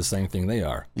struggling with the same thing they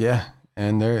are. Yeah,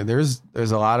 and there's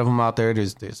a lot of them out there.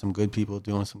 There's some good people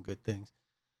doing some good things,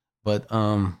 but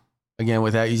again,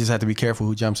 with that, you just have to be careful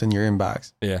who jumps in your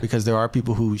inbox. Yeah, because there are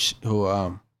people who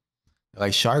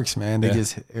like sharks, man. They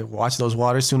just watch those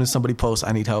waters. As soon as somebody posts,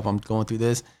 I need help, I'm going through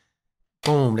this.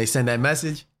 Boom, they send that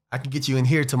message. I can get you in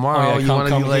here tomorrow. You want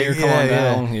to come here, come on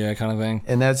down, kind of thing.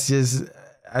 And that's just,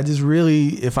 I just really,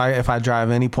 if I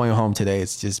drive any point home today,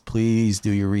 it's just please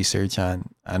do your research on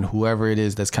whoever it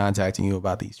is that's contacting you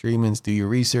about these treatments. Do your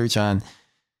research on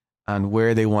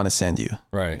where they want to send you.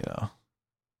 Right. You know,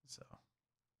 so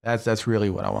that's really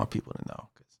what I want people to know.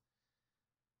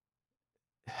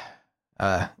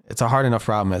 It's a hard enough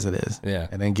problem as it is. Yeah.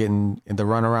 And then getting in the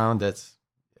runaround, that's,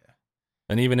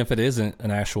 and even if it isn't an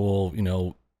actual, you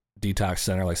know, detox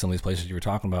center like some of these places you were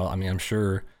talking about, I mean, I'm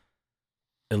sure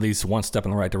at least one step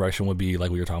in the right direction would be,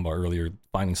 like we were talking about earlier,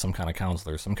 finding some kind of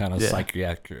counselor, some kind of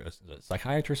psychiatrist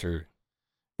or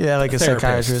like a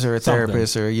psychiatrist or a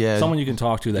therapist something. or someone you can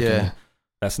talk to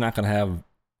that's not going to have,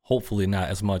 hopefully not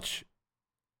as much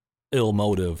ill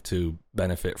motive to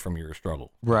benefit from your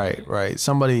struggle. Right.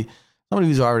 Somebody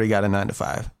who's already got a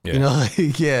 9-to-5, you know,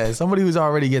 somebody who's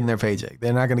already getting their paycheck.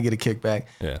 They're not going to get a kickback.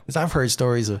 Yeah. Because I've heard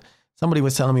stories of, somebody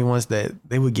was telling me once that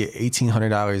they would get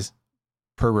 $1,800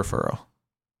 per referral.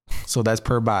 So that's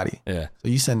per body. Yeah. So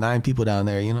you send 9 people down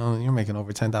there, you know, you're making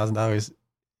over $10,000.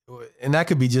 And that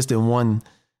could be just in one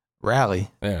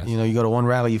rally. Yeah. You know, you go to one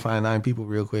rally, you find 9 people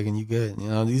real quick and you good. You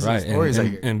know, these are stories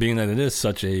and being that it is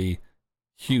such a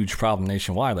huge problem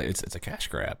nationwide, like it's a cash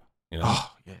grab, you know.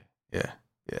 Oh, yeah.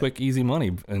 Quick, easy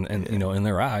money, and you know, in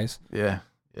their eyes. Yeah.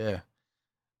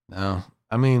 No,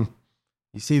 I mean,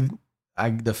 you see,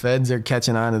 the feds are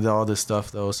catching on to all this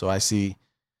stuff though. So I see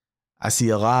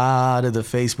a lot of the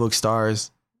Facebook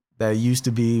stars that used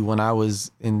to be when I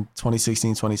was in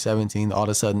 2016, 2017. All of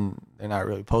a sudden, they're not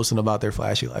really posting about their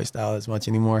flashy lifestyle as much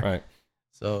anymore. Right.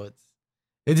 So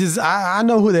it just I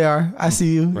know who they are. I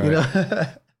see you. Right. You know.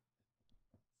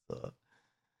 So,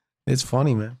 it's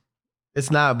funny, man.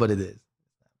 It's not, but it is.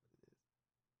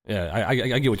 Yeah, I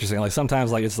get what you're saying. Like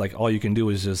sometimes, like it's like all you can do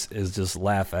is just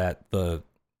laugh at the.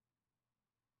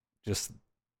 Just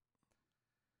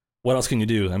what else can you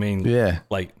do? I mean,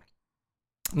 like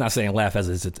I'm not saying laugh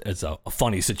as it's a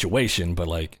funny situation, but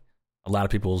like a lot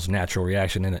of people's natural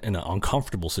reaction in an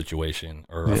uncomfortable situation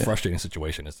or a frustrating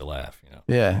situation is to laugh. You know.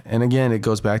 Yeah, and again, it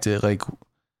goes back to like,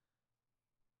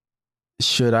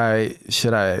 should I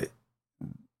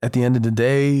at the end of the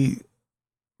day,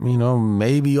 you know,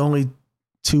 maybe only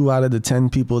 2 out of the 10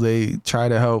 people they try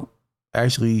to help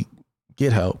actually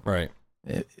get help. Right.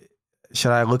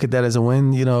 Should I look at that as a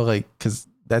win? You know, like, because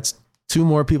that's 2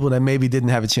 more people that maybe didn't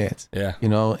have a chance. Yeah. You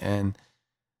know, and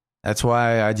that's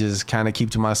why I just kind of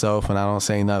keep to myself and I don't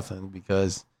say nothing,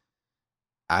 because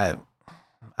I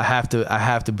have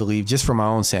to believe, just for my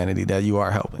own sanity, that you are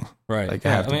helping. Right. Like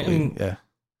I have to believe.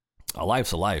 A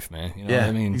life's a life, man. You know what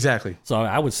I mean? Exactly. So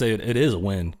I would say it is a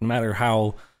win, no matter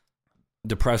how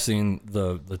depressing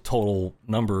the total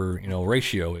number, you know,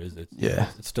 ratio is.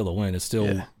 It's still a win. It's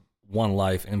still one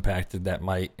life impacted that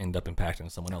might end up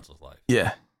impacting someone else's life.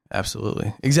 Yeah,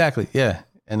 absolutely. Exactly. Yeah.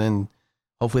 And then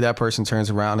hopefully that person turns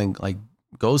around and like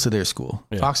goes to their school,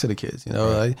 talks to the kids, you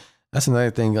know, like, that's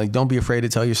another thing. Like, don't be afraid to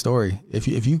tell your story. If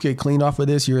you get cleaned off of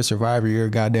this, you're a survivor. You're a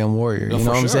goddamn warrior. You know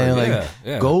what I'm saying?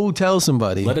 Like, go tell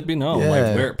somebody. Let it be known.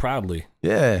 Like, wear it proudly.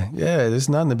 Yeah. There's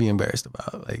nothing to be embarrassed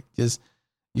about. Like, just,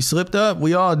 you slipped up.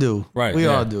 We all do. Right. We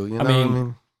all do. You know what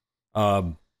I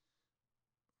mean?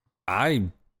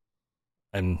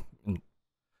 I'm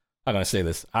not gonna say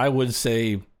this. I would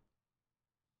say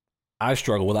I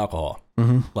struggle with alcohol.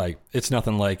 Mm-hmm. Like, it's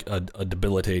nothing like a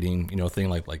debilitating, you know, thing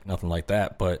like nothing like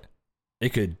that. But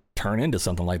it could turn into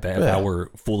something like that if I were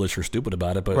foolish or stupid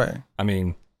about it. But I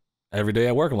mean, every day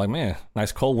at work, I'm like, man,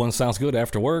 nice cold one sounds good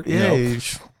after work. You know?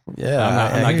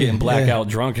 I'm not getting blackout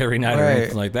drunk every night or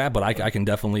anything like that. But I can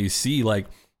definitely see, like,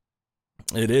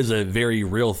 it is a very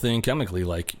real thing chemically.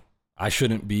 Like, I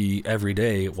shouldn't be every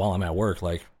day while I'm at work.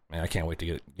 Like, man, I can't wait to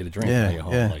get a drink when I get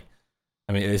home. Like,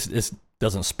 I mean, it's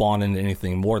doesn't spawn into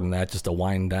anything more than that, just a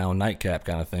wind down nightcap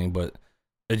kind of thing. But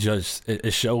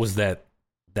it shows that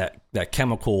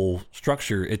chemical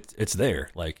structure, it's there.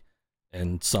 Like,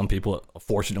 and some people,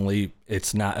 fortunately,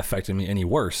 it's not affecting me any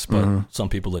worse, but some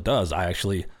people it does.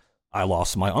 I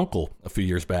lost my uncle a few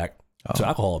years back to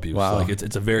alcohol abuse. Wow. Like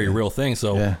it's a very real thing.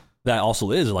 So that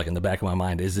also is like in the back of my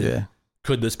mind,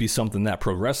 could this be something that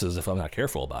progresses if I'm not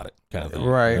careful about it? Kind of thing.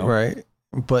 Right, you know? Right.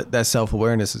 But that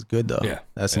self-awareness is good though. Yeah.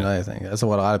 That's another thing. That's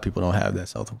what a lot of people don't have,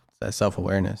 that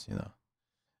self-awareness,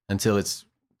 until it's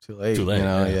too late. Too late. You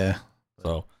know, yeah.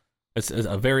 So it's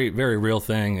a very, very real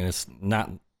thing, and it's not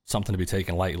something to be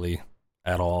taken lightly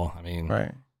at all. I mean,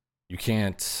 you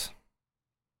can't.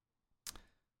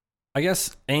 I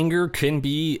guess anger can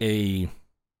be a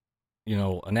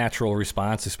natural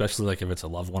response, especially like if it's a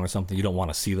loved one or something. You don't want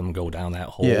to see them go down that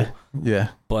hole. Yeah.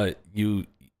 But you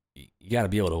got to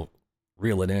be able to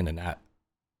reel it in and not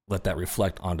let that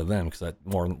reflect onto them, because that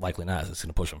more likely not it's going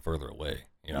to push them further away.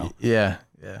 Yeah.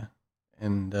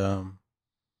 And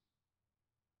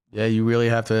you really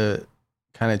have to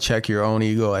kind of check your own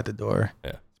ego at the door.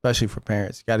 Yeah. Especially for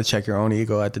parents, you got to check your own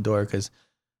ego at the door, because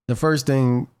the first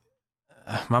thing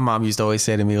my mom used to always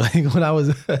say to me, like when I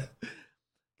was,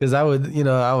 because I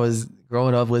was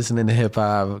growing up listening to hip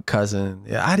hop, cousin.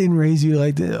 Yeah, I didn't raise you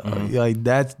like this. Like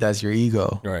that's your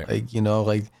ego, right? Like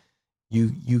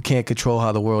you can't control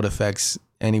how the world affects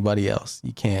anybody else.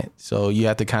 You can't. So you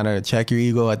have to kind of check your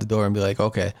ego at the door and be like,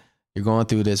 okay, you're going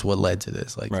through this. What led to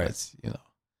this? Like that's you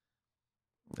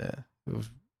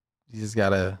just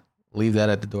gotta leave that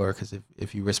at the door, because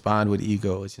if you respond with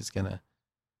ego, it's just gonna,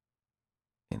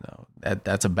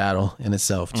 that's a battle in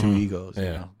itself. Two egos.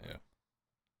 Yeah.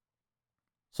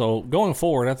 So going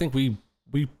forward, I think we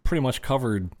pretty much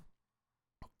covered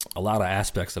a lot of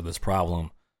aspects of this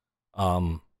problem.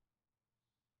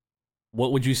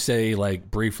 What would you say,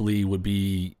 like briefly, would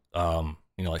be,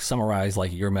 like summarize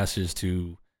like your message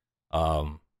to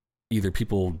either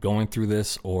people going through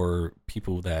this or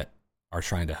people that are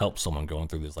trying to help someone going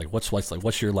through this? Like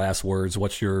what's your last words?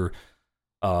 What's your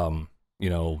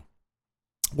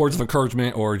words of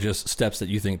encouragement, or just steps that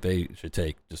you think they should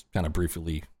take? Just kind of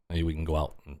briefly, maybe we can go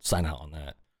out and sign out on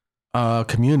that.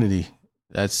 Community.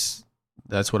 That's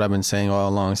what I've been saying all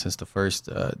along since the first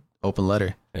open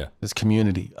letter. Yeah. It's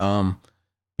community.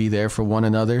 Be there for one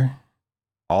another.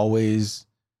 Always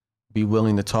be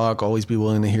willing to talk. Always be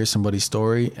willing to hear somebody's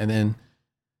story, and then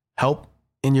help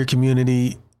in your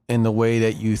community in the way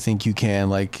that you think you can.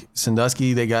 Like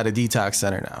Sandusky, they got a detox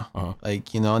center now.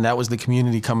 And that was the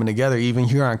community coming together. Even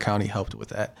Huron County helped with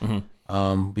that.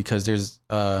 Because there's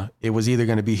it was either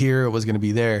going to be here or it was going to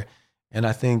be there. And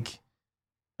I think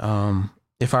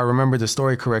if I remember the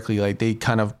story correctly, like they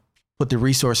kind of put the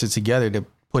resources together to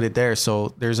put it there.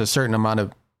 So there's a certain amount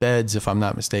of beds, if I'm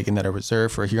not mistaken, that are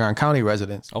reserved for Huron County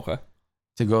residents. Okay.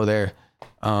 To go there.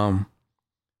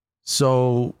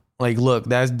 So like, look,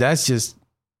 that's just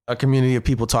a community of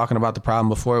people talking about the problem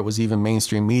before it was even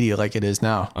mainstream media like it is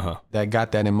now, that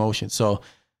got that in motion. So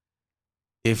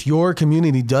if your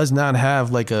community does not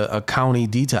have like a county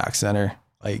detox center,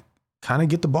 like kind of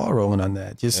get the ball rolling on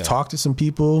that. Just talk to some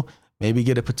people, maybe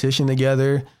get a petition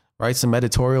together, write some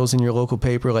editorials in your local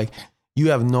paper. Like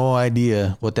you have no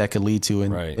idea what that could lead to.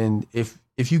 And if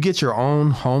you get your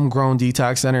own homegrown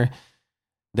detox center,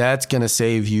 that's going to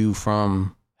save you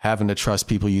from having to trust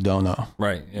people you don't know.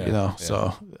 Right. Yeah.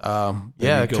 So,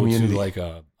 go community.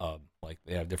 To like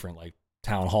they have different like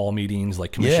town hall meetings,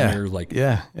 like commissioners, make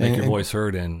your voice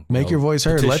heard and make your voice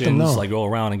heard. Let them know. Like go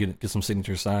around and get some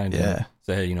signatures signed. Yeah.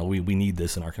 Say, hey, we need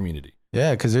this in our community.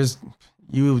 Yeah. Cause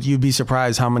you'd be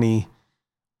surprised how many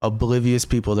oblivious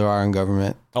people there are in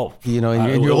government. Oh, in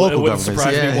your local governments.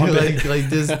 Yeah. like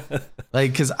this,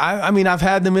 like, cause I've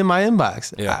had them in my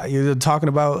inbox. Yeah. You're talking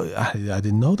about, I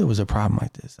didn't know there was a problem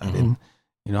like this. I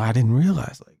didn't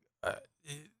realize like,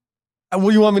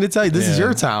 what do you want me to tell you? This is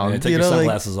your town. Take your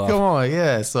sunglasses off. Come on.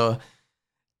 Yeah. So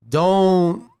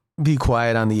don't be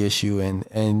quiet on the issue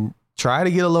and try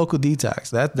to get a local detox.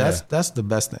 That's the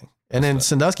best thing. And then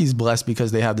Sandusky's blessed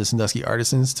because they have the Sandusky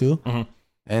Artisans too.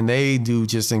 And they do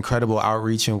just incredible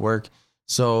outreach and work.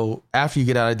 So after you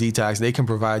get out of detox, they can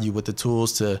provide you with the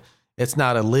tools to, it's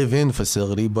not a live-in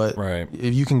facility, but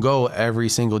if you can go every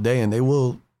single day and they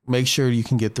will make sure you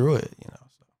can get through it,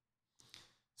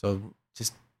 So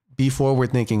just be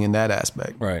forward thinking in that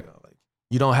aspect. Right.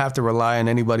 You don't have to rely on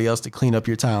anybody else to clean up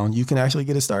your town. You can actually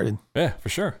get it started. Yeah, for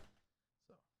sure.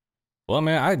 Well,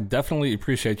 man, I definitely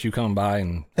appreciate you coming by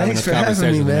and having this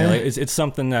conversation with me. Like, it's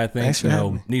something that I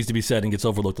think needs to be said and gets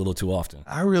overlooked a little too often.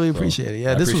 I really appreciate it.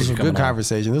 Yeah, this was a good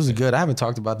conversation. This was good. I haven't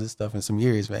talked about this stuff in some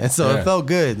years, man. So it felt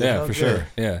good. It felt for good. Sure.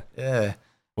 Yeah. Yeah.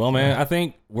 Well, man, I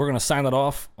think we're going to sign it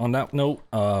off on that note.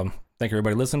 thank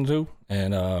everybody listening to.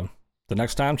 And the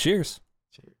next time, cheers.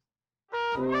 Cheers.